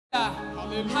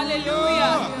Hallelujah.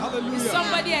 Hallelujah. Is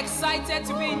somebody excited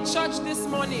to be in church this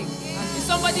morning? Is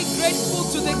somebody grateful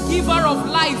to the giver of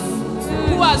life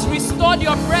who has restored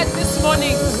your breath this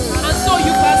morning? And so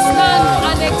you can stand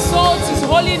and exalt his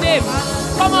holy name.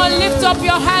 Come on, lift up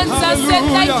your hands and say,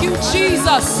 thank you,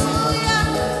 Jesus.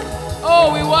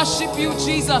 Oh, we worship you,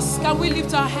 Jesus. Can we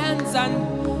lift our hands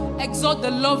and exalt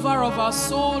the lover of our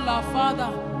soul, our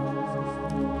Father,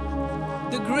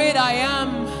 the great I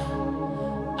am,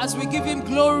 as we give him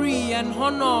glory and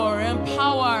honor and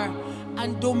power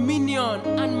and dominion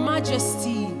and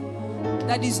majesty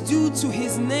that is due to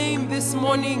his name this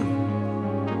morning.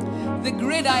 The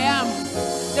great I am.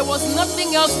 There was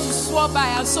nothing else to swear by,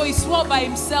 and so he swore by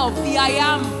himself. The I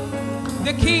am,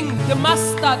 the king, the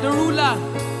master, the ruler.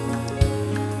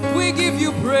 We give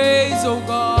you praise, oh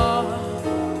God.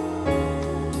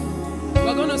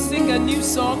 We're going to sing a new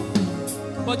song,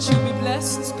 but you'll be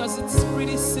blessed because it's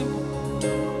pretty simple.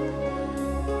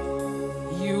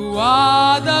 You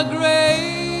are the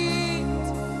great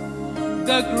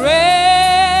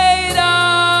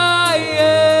I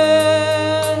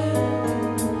am.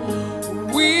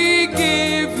 We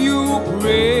give you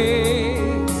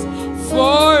praise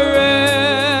forevermore.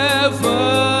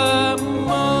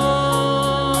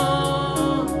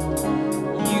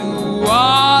 You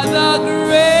are the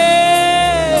great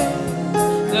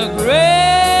Hallelujah.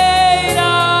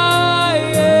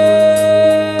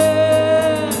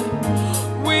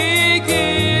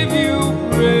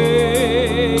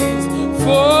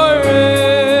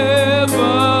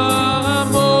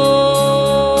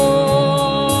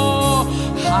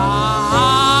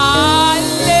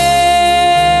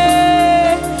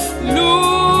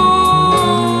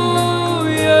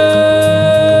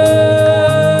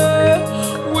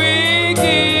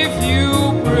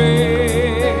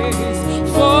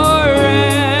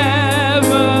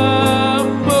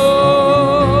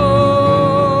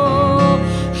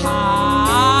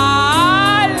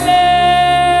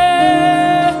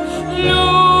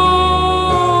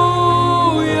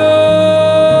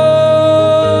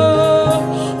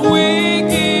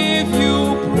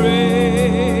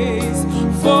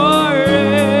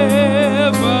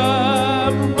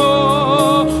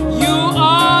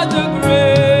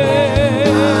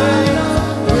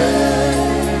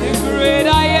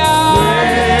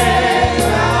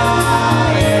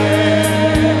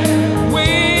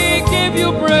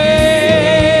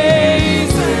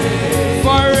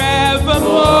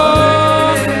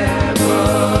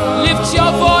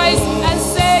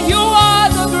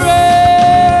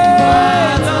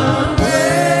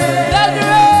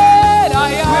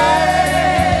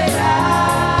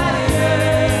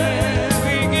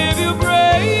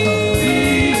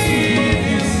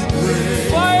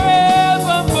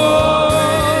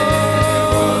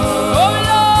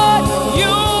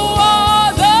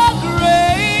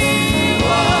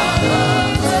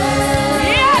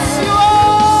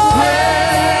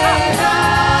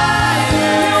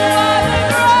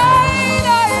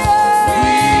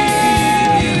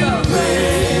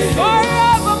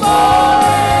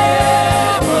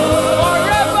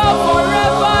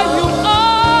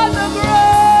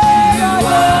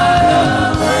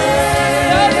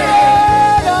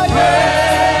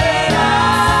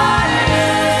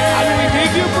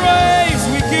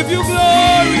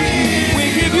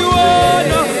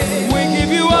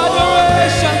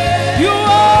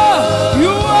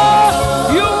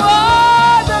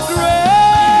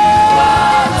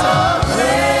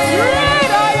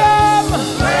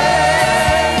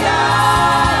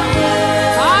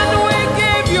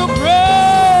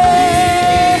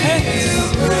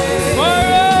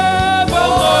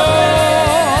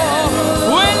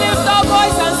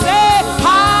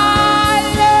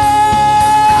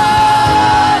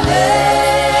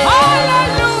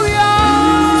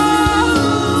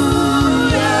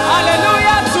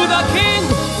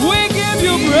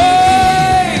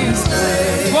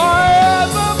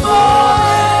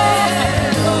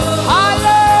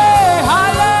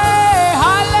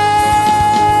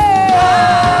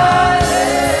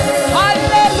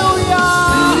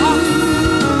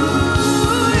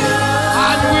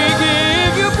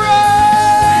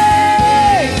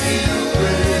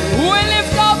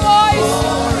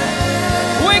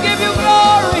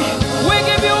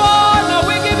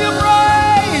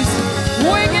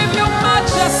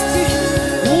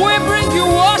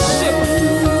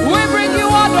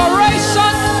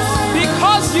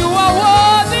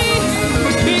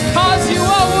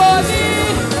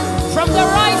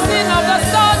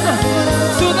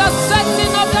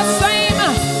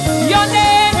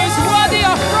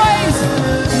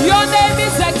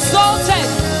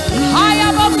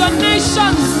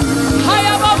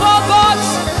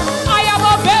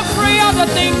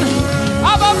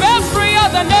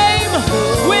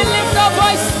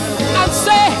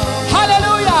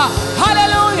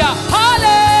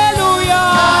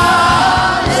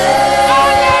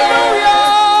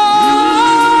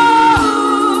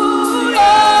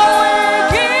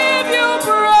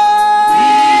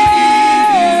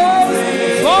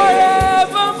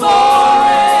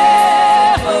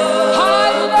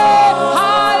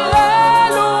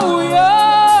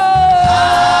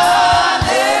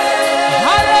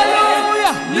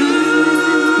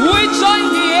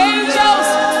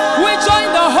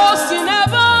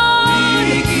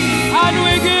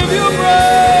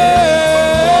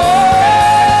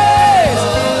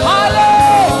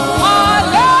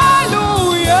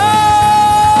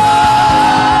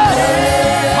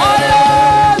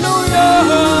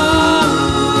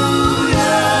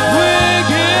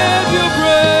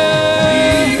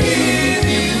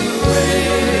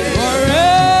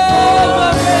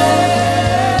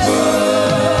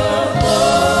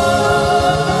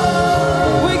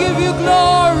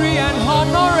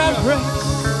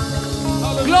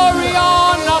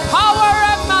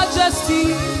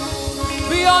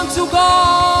 unto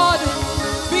God.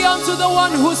 Be unto the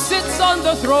one who sits on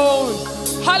the throne.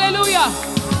 Hallelujah.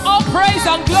 All praise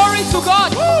and glory to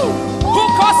God, who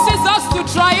causes us to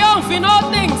triumph in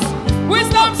all things.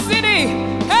 Wisdom City.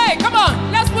 Hey, come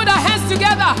on. Let's put our hands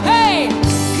together. Hey,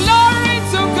 glory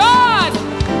to God.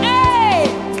 Hey.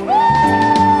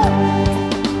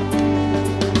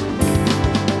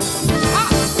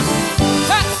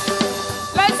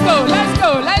 Let's go, let's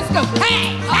go, let's go.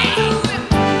 Hey, hey.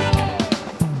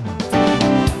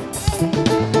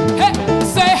 Hey,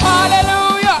 say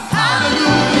hallelujah.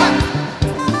 Hallelujah.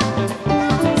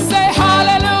 Say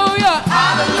hallelujah.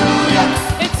 Hallelujah.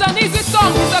 It's an easy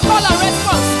song, it's a call and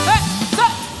response. Hey,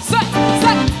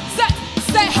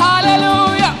 say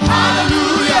hallelujah.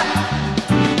 Hallelujah.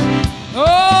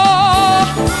 Oh,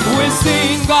 we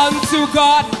sing unto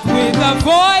God with a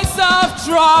voice of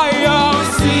triumph. We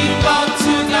sing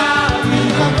unto God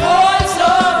with a voice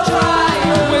of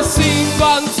triumph. We sing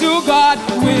unto God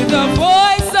with a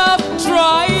voice of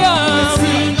triumph. We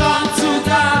sing unto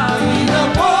God with a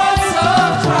voice of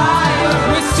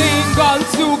triumph. We sing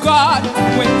unto God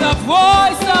with a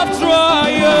voice of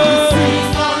triumph. We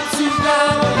sing unto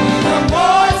God with a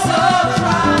voice of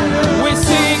triumph. We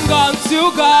sing unto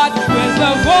God with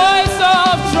a voice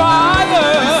of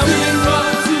triumph.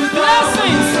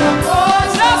 Blessings,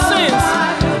 blessings,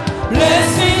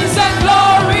 blessings and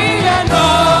glory and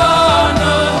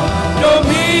honor,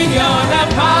 dominion and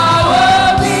power.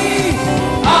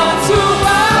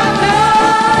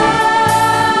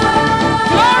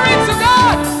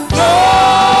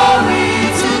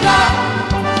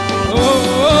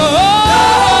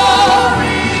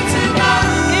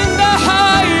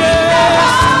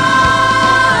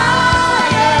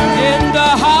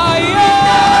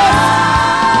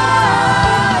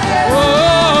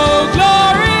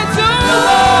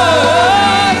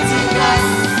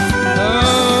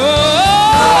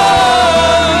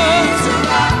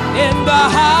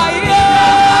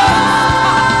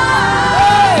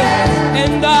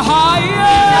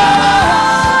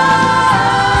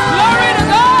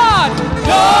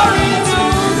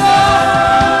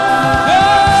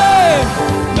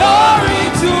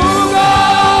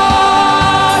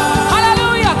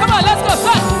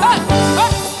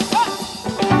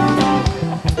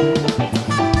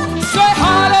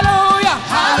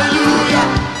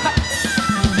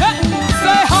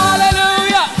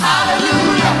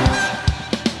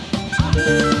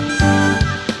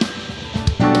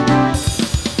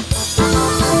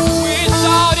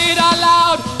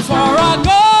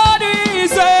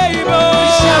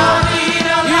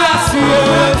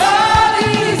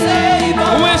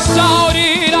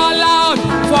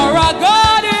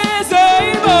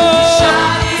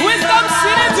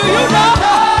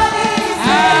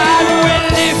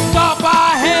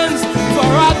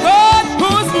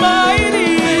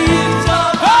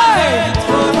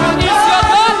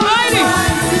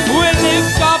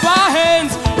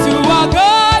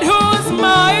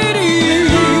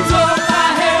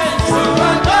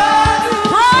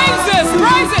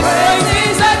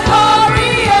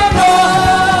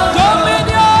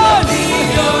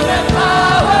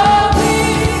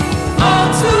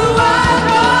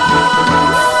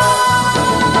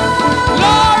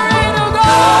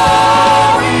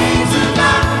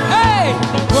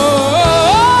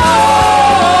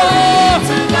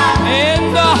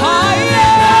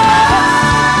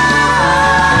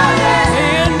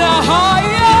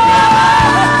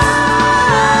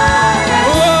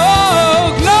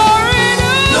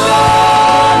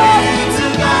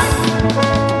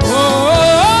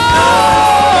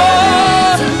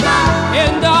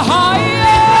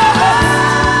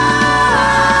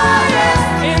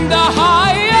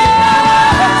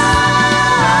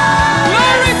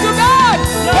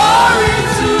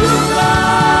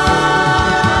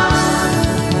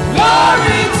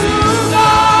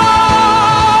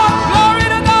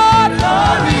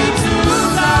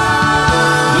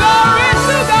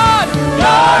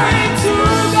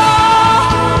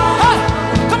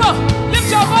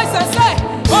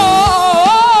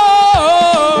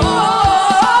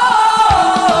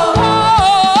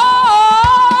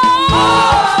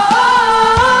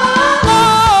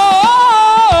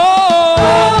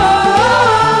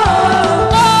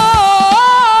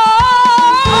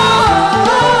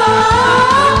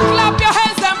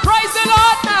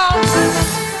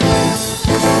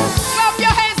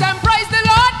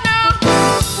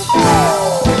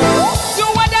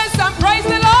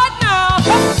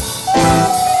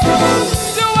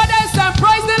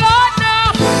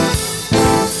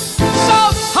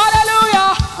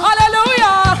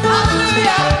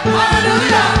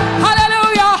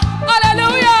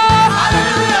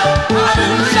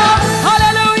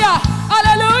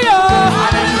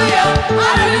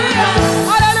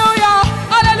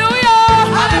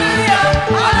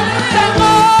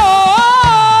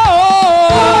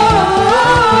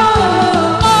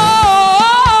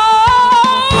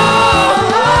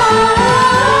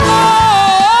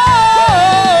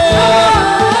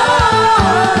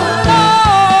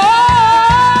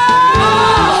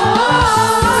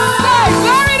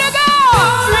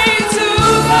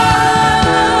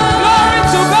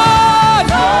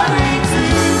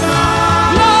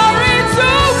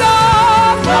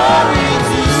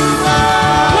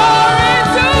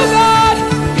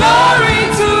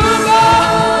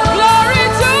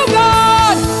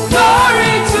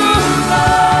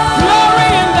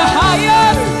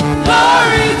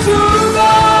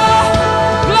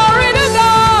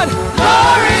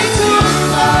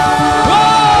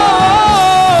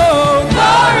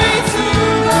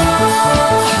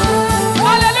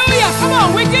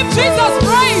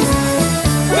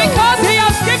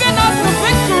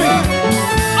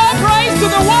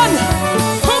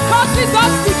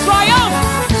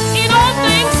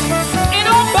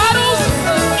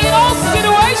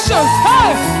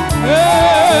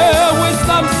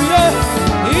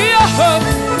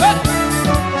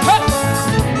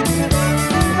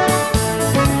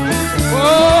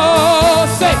 Oh,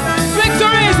 say,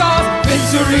 victory is ours.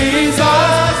 Victory is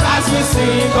ours as we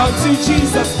sing unto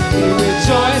Jesus. He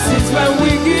rejoices when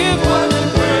we give one the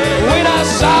praise. With a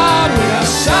shout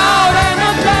and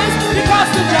a dance, because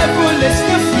the devil is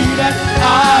defeated.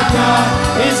 Our God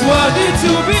is worthy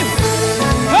to be.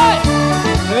 Hey,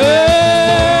 hey,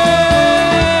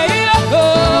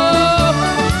 oh.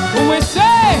 We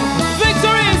say,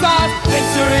 victory is ours.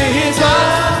 Victory is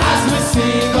ours as we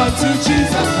sing unto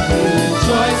Jesus. He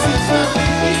rejoices when we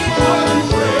give one the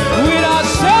praise. With a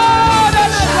shout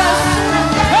and a dance,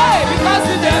 hey, because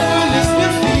the devil is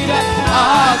defeated.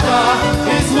 Our God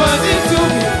is worthy to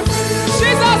be.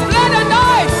 Jesus bled and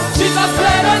died. Jesus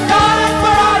bled and died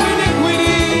for our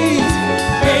iniquities.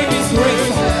 Paid his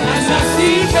grace and as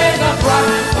he paid the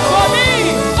price for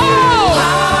me. Oh,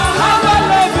 how I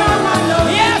love him.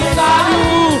 Yes, I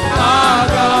do. Our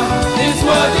God is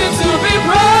worthy to be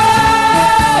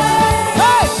praised.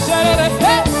 Hey, hey,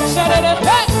 hey,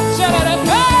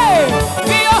 hey.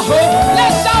 Be a hope.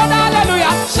 Let's shout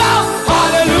hallelujah. Shout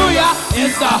hallelujah.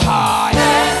 It's the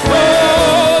highest.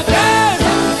 Oh, death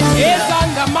is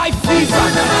under my feet.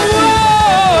 Whoa,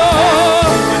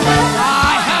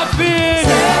 I have been.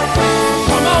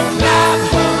 Come on, clap.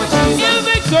 In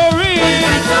victory.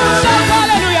 Shout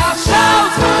hallelujah.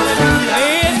 Shout.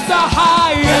 It's the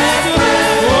highest.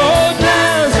 Oh,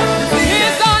 death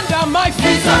is under my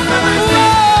feet.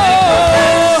 Whoa,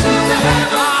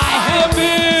 I have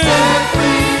been.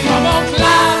 Come on,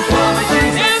 clap.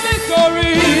 In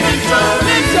victory.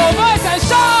 Lift your voice and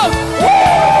shout.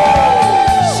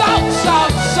 Shout,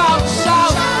 shout, shout,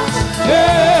 shout.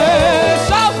 Yeah,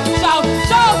 shout, shout,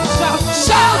 shout, shout,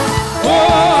 shout.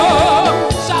 Oh,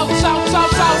 shout, shout,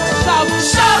 shout, shout, shout,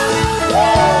 shout.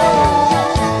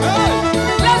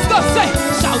 Let's go say,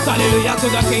 shout hallelujah to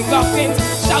the King of Kings.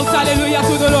 Shout hallelujah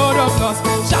to the Lord of Lords.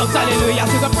 Shout hallelujah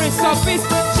to the Prince of Peace.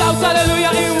 Shout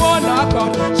hallelujah in one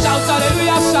accord. Shout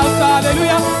hallelujah, shout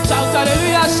hallelujah, shout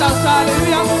hallelujah, shout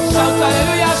hallelujah, shout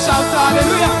hallelujah, shout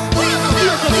hallelujah.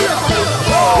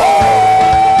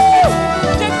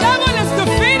 The devil is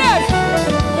defeated.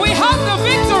 We have the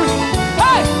victory.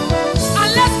 Hey,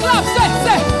 and let's clap.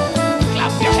 Say,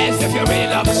 clap your hands if you really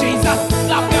love Jesus.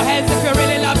 Clap your hands if you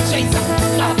really love Jesus.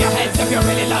 Clap your hands if you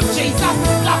really love Jesus.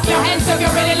 Clap your hands if you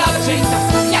really love Jesus.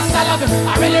 Yes, I love him.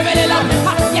 I really, really love him.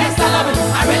 Ha, yes, I love him.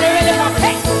 I really, really love him.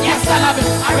 Hey, yes, I love him.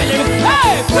 I really, really.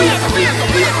 Hey,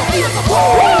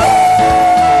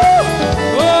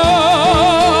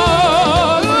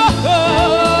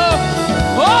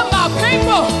 oh, my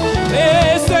people,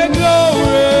 they say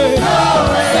glory,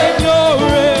 say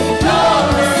glory,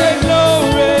 say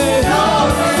glory,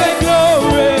 say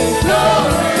glory,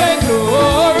 say glory,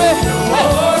 say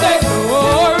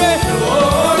glory,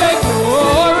 say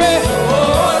glory,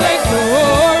 say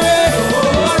glory,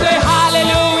 say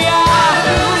hallelujah,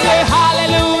 say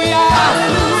hallelujah,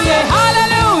 say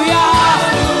hallelujah,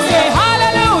 say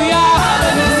hallelujah,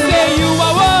 say you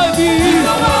are worthy,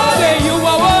 say you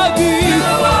are worthy,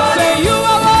 say you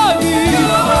are worthy,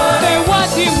 say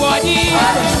worthy, worthy,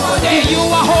 say you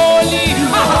are holy,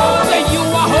 say you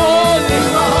are holy,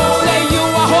 say you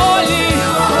are holy,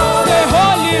 say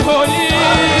holy, holy.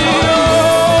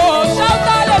 Oh, shout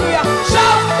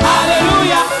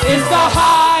hallelujah, it's the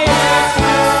highest.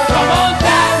 Come on,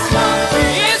 dance,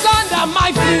 it's under my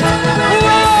feet.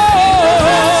 Whoa,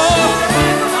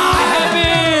 I have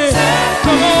been.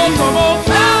 Come on,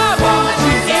 clap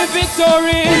in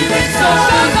victory. So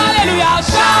shout hallelujah,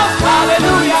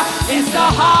 it's the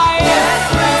highest.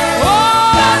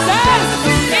 Oh, dance,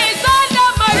 it's under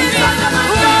my feet.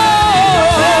 Whoa,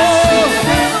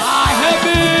 I have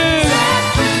been.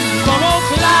 Come on,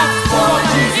 clap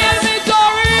in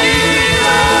victory.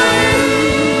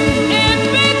 In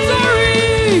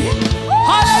victory.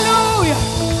 Hallelujah.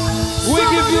 We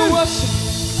give you worship.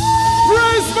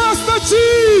 Praise Master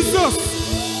Jesus.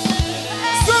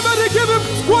 Somebody give him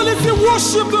quality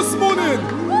worship this morning.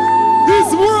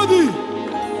 He's worthy.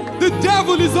 The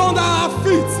devil is under our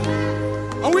feet.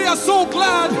 And we are so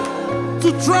glad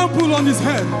to trample on his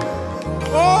head.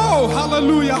 Oh,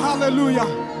 hallelujah, hallelujah.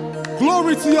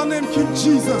 Glory to your name, King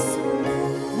Jesus.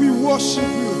 We worship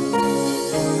you.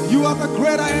 You are the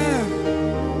great I am.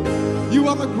 You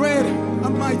are the great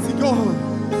and mighty God.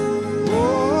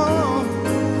 Oh,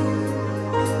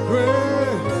 great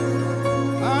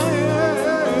I am.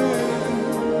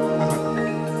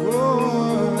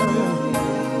 Oh,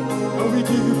 yeah. And we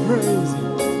give you praise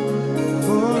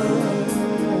forever.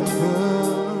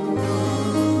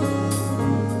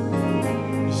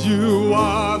 You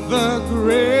are the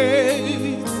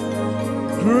great,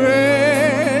 great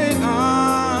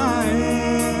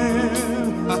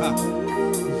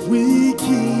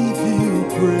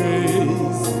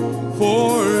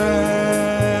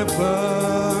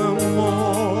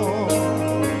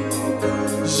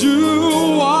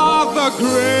are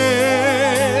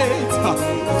great,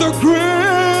 the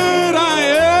great I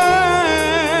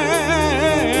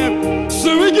am.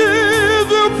 So we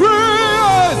give you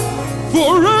praise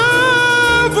forevermore.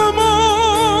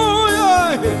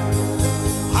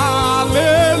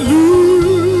 Hallelujah.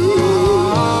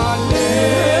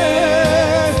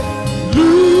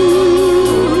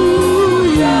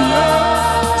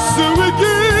 So we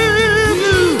give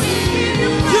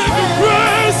you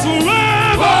praise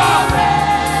forever.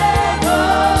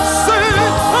 Say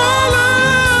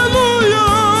hallelujah.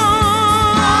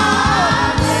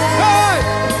 Hey.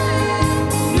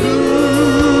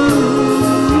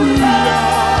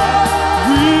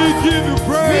 We give you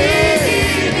praise.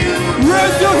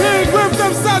 Raise your hand, wave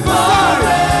them side by side.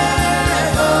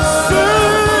 Say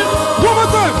one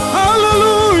more time.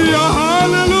 Hallelujah,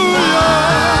 hallelujah.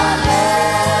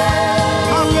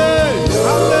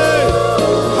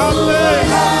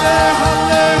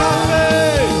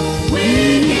 We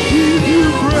give you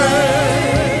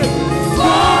praise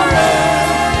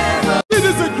forever. It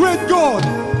is a great God.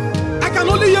 I can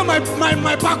only hear my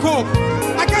backup.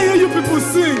 I can't hear you people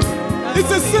sing.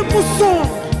 It's a simple song,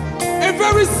 a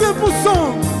very simple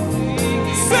song.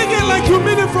 Sing it like you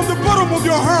mean it from the bottom of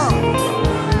your heart.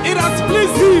 It has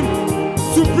pleased Him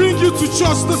to bring you to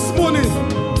church this morning.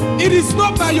 It is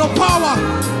not by your power.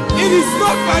 It is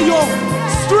not by your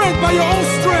strength, by your own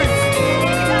strength.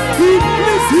 He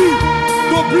pleased Him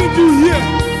to bring you here.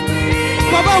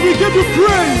 Baba, we give you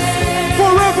praise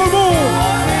forevermore.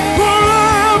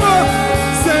 Forever.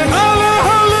 Say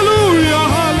hallelujah,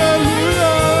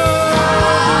 hallelujah.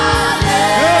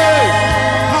 Hey,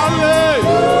 hallelujah.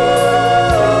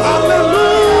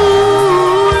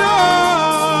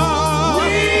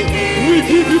 We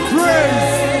give you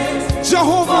praise,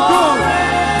 Jehovah God,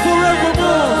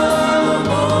 forevermore.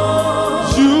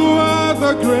 You are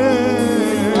the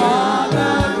great,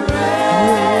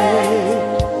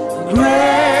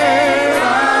 great I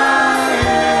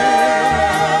am.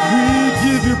 We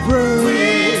give you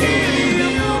praise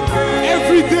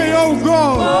every day, oh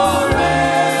God.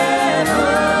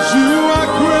 You are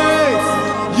great,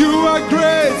 you are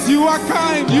great, you are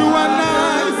kind, you are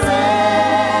nice.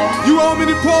 You are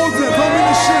omnipotent,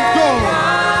 omniscient God.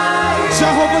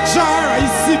 Jehovah Jireh,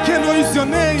 Isikeno is your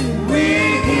name.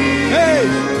 Hey,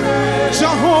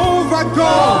 Jehovah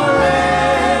God,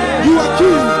 you are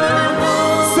King.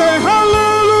 Say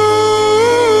hallelujah,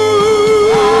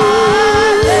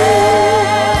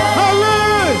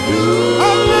 hallelujah,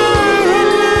 hallelujah.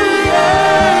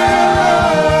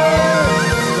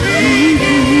 We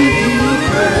give you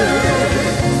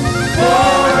praise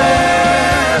forever.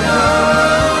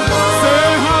 Say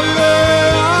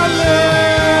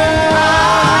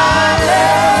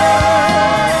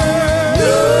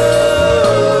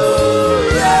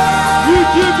we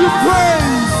give you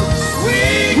praise.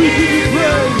 We give you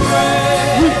praise.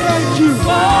 We thank you.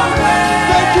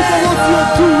 Thank you for what you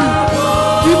are doing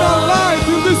in our life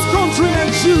in this country,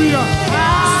 Nigeria.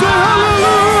 Say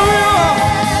hallelujah.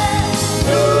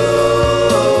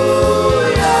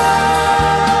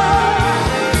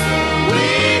 We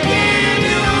give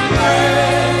you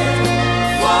praise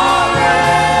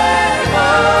forever.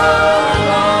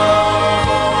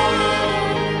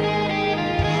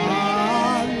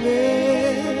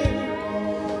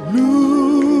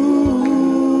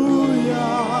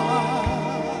 Hallelujah.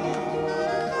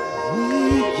 We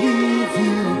give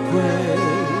you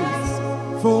praise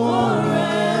forever.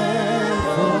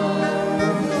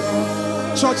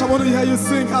 Church, I want to hear you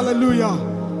sing hallelujah.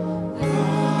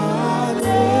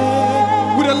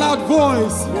 With a loud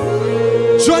voice.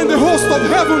 Join the host of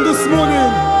heaven this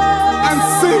morning and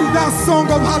sing that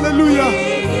song of hallelujah.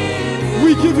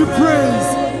 We give you praise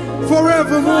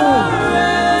forevermore.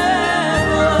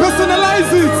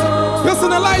 Personalize it.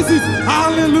 Personalize it.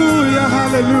 Hallelujah,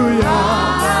 hallelujah.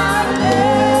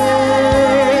 Hallelujah.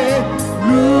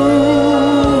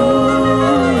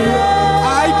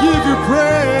 I give you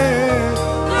praise.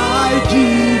 I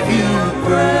give you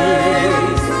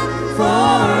praise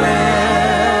forever.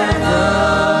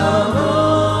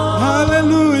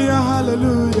 Hallelujah,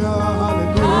 hallelujah,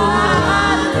 hallelujah.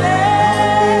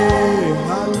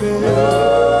 Hallelujah.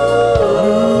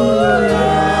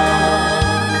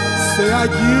 Say I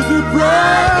give you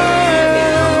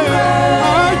praise.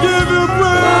 I give you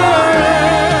praise.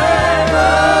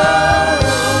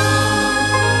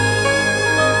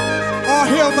 Oh,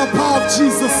 hail the power of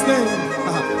Jesus' name.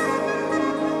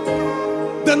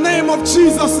 The name of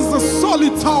Jesus is a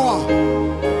solid tower.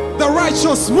 The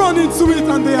righteous run into it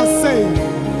and they are saved.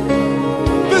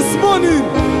 This morning,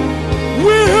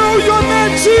 we hail your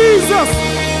name, Jesus.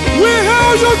 We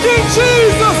hail you, King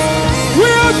Jesus. We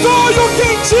adore you,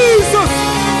 King Jesus.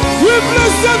 We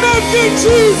bless your name, King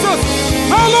Jesus.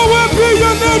 Hallowed be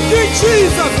your name, King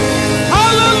Jesus.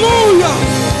 Hallelujah.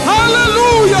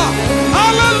 Hallelujah.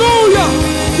 Hallelujah.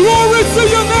 Glory to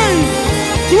your name.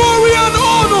 Glory and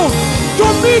honor,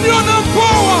 dominion and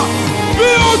power be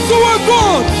unto our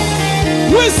God.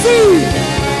 We sing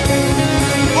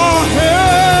our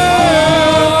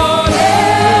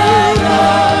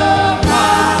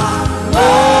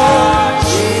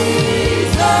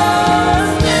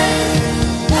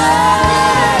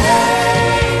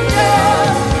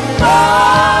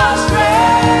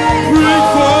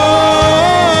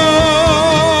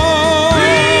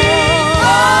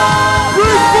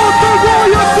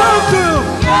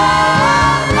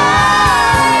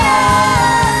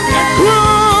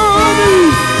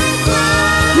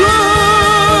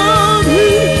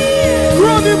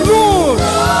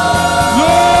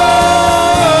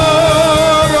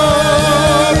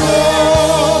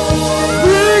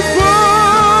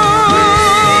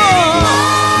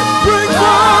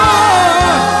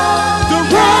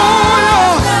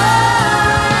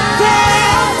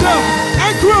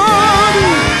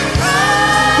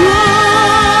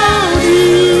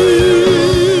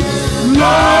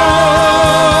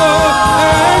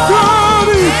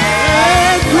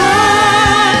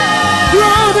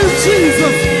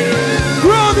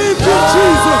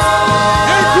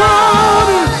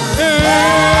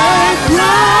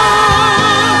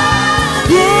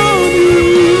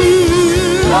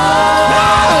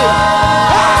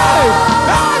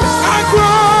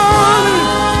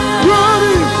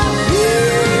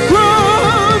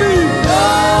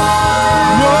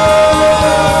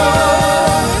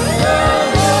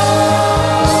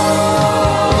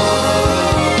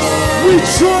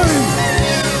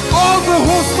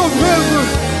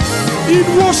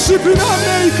worshiping our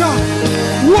Maker.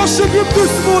 Worship Him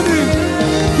this morning.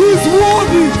 He's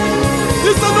worthy.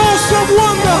 He's an awesome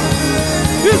wonder.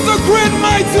 He's the great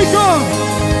mighty God.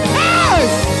 Hey!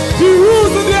 He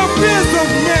rules in the affairs of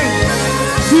men.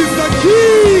 He's the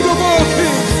King of all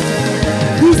kings.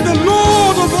 He's the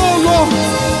Lord of all lords.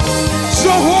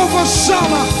 Jehovah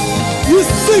Shammah. You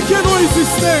seek and know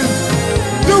His name.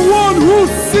 The one who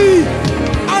see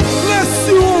and bless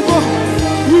you over.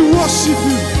 We worship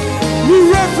you. We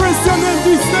reverence your name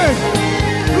this day.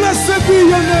 Blessed be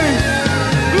your name.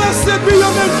 Blessed be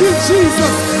your name, King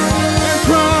Jesus. And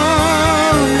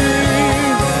crown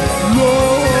Him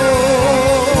Lord.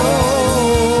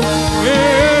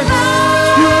 And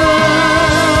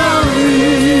crown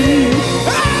Him.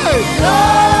 Hey!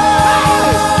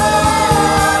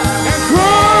 And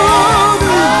crown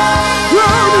Him.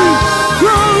 Crown Him.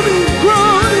 Crown Him.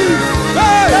 Crown Him.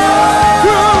 Hey!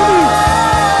 Crown Him.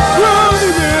 Crown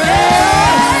Him.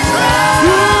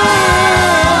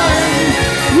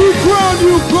 You God,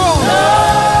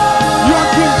 you are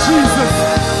King Jesus.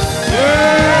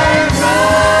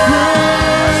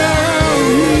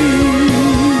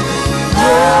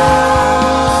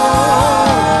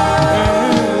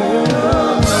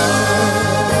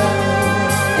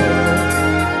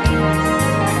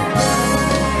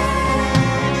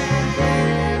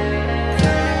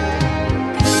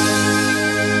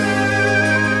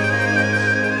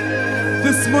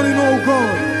 This morning, oh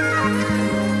God,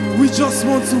 we just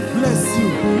want to bless you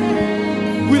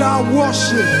with our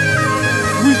worship.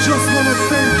 We just want to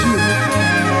thank you.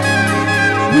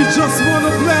 We just want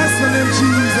to bless your name,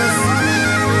 Jesus.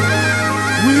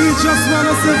 We just want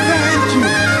to say thank you.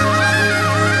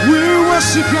 We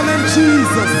worship your name,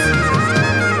 Jesus.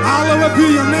 Hallowed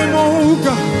be your name, oh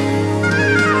God.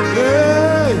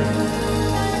 Hey.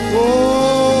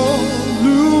 Oh,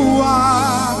 Lua.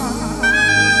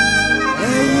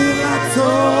 Hey, let's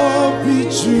all be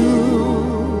true.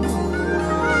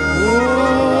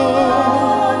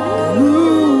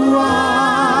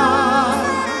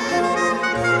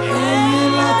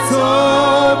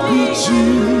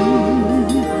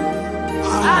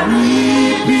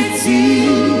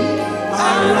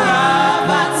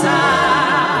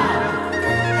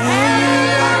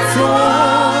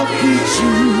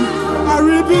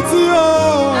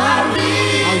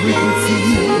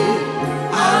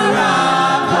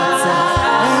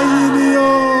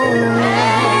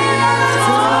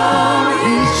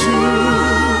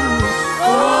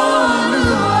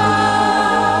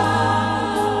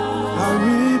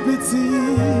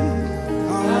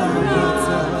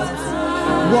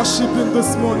 Worship Him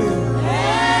this morning.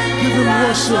 Give Him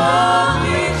worship.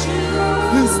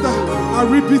 He's the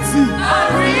Aripiti.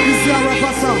 He's the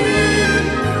Arapata.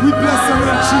 We bless Him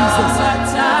in Jesus.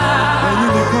 And you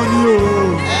become you.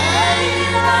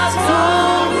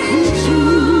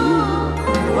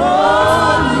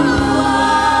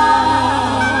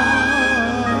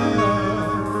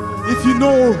 If you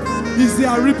know He's the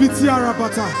Aripiti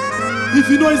Arabata, if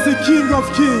you know He's the King of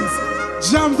Kings,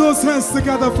 jam those hands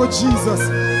together for Jesus.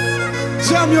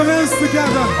 Jam your hands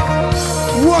together.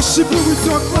 Worship Him with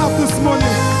your clap this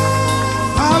morning.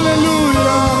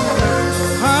 Hallelujah.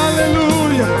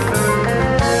 Hallelujah.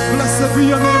 Blessed be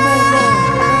your name.